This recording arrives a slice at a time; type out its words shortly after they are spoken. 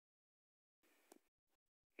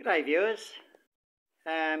G'day viewers,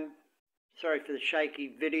 sorry for the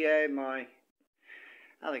shaky video. My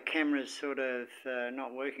other camera's sort of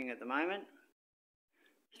not working at the moment,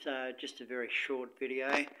 so just a very short video.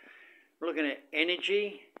 We're looking at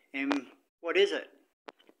energy and what is it?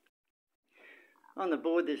 On the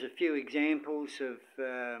board there's a few examples of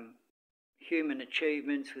human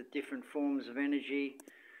achievements with different forms of energy.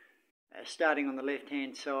 Starting on the left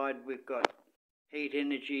hand side, we've got heat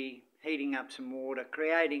energy, heating up some water,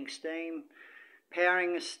 creating steam,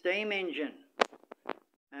 powering a steam engine,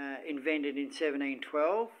 invented in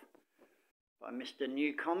 1712 by Mr.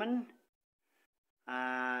 Newcomen.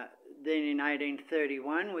 Then in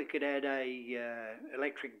 1831 we could add a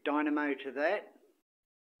electric dynamo to that,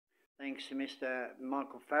 thanks to Mr.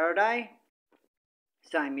 Michael Faraday.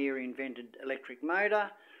 Same year he invented electric motor,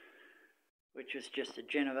 which was just a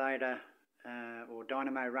generator or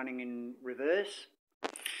dynamo running in reverse.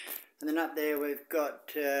 And then up there we've got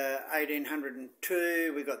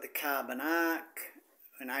 1802, we've got the carbon arc.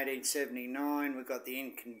 In 1879 we've got the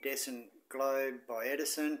incandescent globe by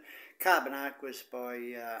Edison. Carbon arc was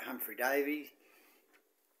by Humphrey Davy.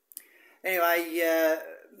 Anyway,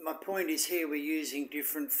 my point is here we're using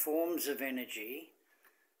different forms of energy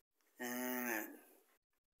to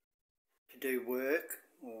do work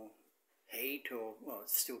or heat, or, well,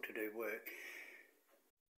 it's still to do work.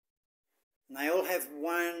 And they all have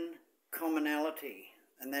one commonality,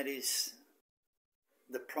 and that is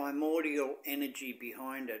the primordial energy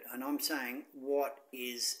behind it. And I'm saying, what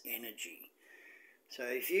is energy? So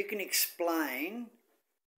if you can explain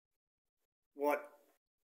what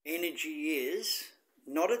energy is,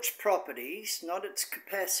 not its properties, not its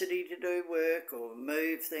capacity to do work or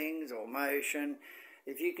move things or motion,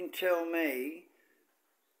 if you can tell me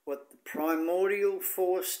what the primordial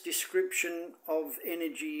force description of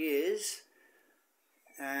energy is,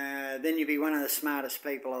 then you'll be one of the smartest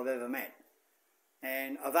people I've ever met.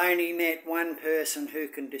 And I've only met one person who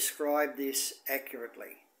can describe this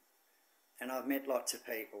accurately, and I've met lots of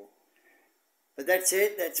people. But that's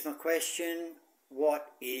it, that's my question.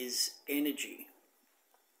 What is energy?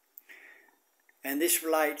 And this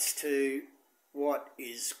relates to what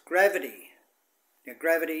is gravity. Now,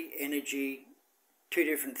 gravity, energy, two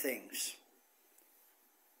different things.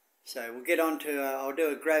 So we'll get on to, I'll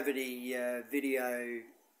do a gravity video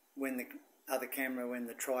when the other camera, when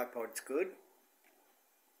the tripod's good.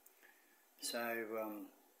 So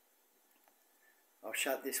I'll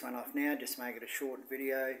shut this one off now, just make it a short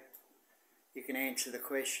video. You can answer the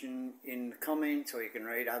question in the comments, or you can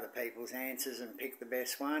read other people's answers and pick the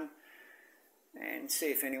best one and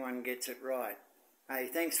see if anyone gets it right. Hey,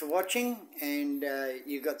 thanks for watching, and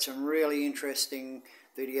you've got some really interesting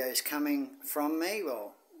videos coming from me.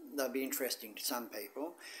 Well, they'll be interesting to some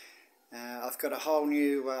people. I've got a whole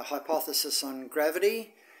new hypothesis on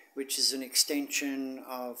gravity, which is an extension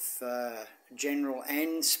of general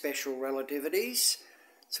and special relativities.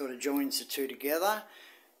 Sort of joins the two together,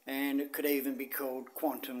 and it could even be called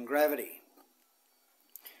quantum gravity.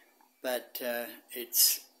 But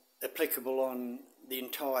it's applicable on the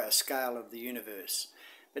entire scale of the universe.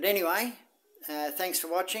 But anyway, thanks for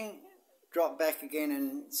watching. Drop back again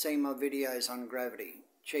and see my videos on gravity.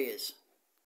 Cheers.